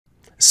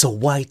So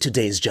why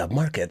today's job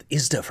market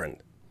is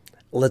different?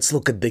 Let's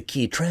look at the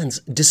key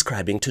trends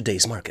describing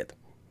today's market.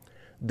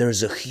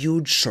 There's a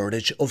huge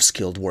shortage of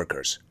skilled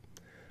workers.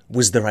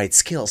 With the right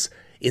skills,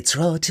 it's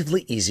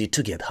relatively easy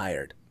to get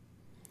hired.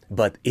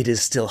 But it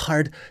is still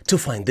hard to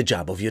find the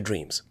job of your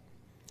dreams.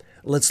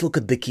 Let's look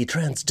at the key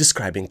trends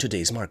describing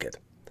today's market.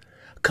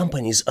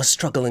 Companies are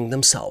struggling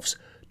themselves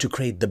to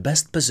create the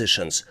best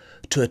positions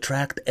to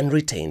attract and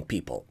retain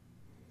people.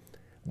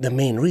 The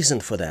main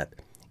reason for that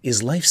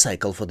is life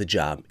cycle for the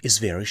job is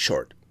very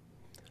short.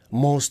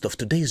 Most of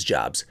today's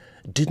jobs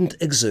didn't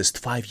exist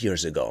 5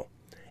 years ago,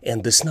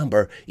 and this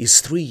number is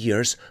 3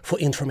 years for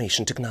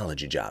information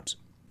technology jobs.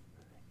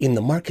 In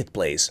the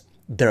marketplace,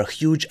 there are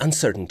huge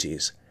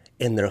uncertainties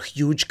and there are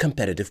huge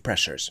competitive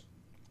pressures.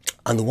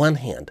 On the one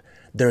hand,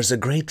 there's a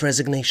great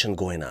resignation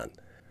going on.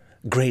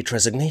 Great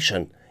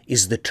resignation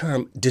is the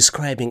term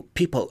describing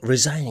people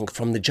resigning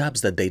from the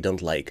jobs that they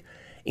don't like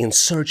in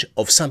search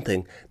of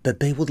something that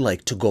they would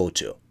like to go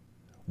to.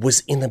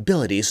 With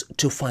inabilities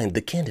to find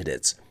the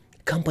candidates,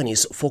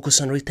 companies focus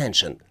on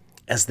retention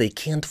as they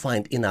can't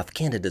find enough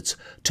candidates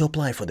to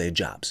apply for their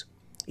jobs.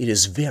 It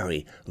is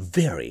very,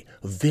 very,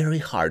 very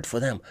hard for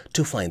them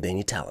to find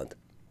any talent.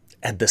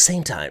 At the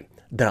same time,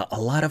 there are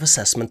a lot of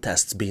assessment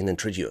tests being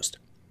introduced.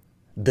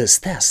 These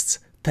tests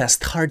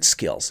test hard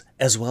skills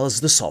as well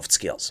as the soft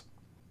skills.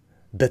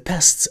 The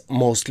tests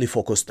mostly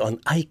focused on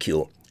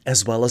IQ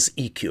as well as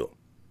EQ.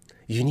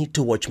 You need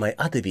to watch my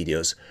other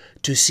videos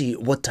to see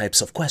what types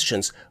of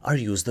questions are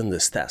used in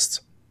these tests.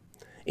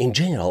 In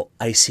general,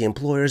 I see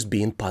employers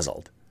being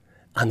puzzled.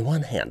 On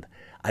one hand,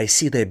 I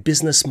see their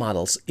business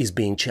models is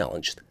being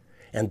challenged,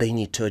 and they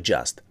need to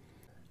adjust.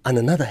 On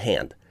another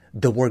hand,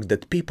 the work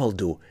that people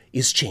do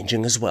is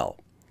changing as well.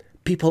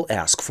 People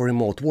ask for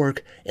remote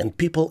work and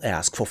people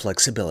ask for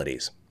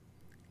flexibilities.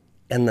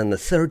 And then the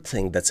third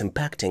thing that's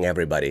impacting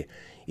everybody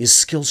is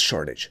skills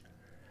shortage.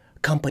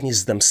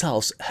 Companies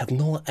themselves have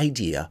no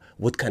idea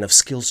what kind of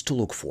skills to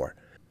look for.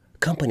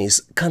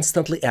 Companies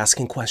constantly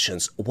asking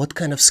questions what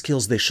kind of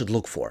skills they should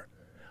look for,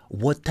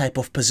 what type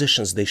of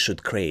positions they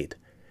should create.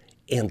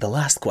 And the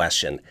last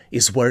question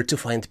is where to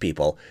find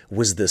people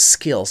with the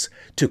skills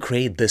to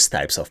create these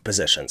types of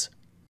positions.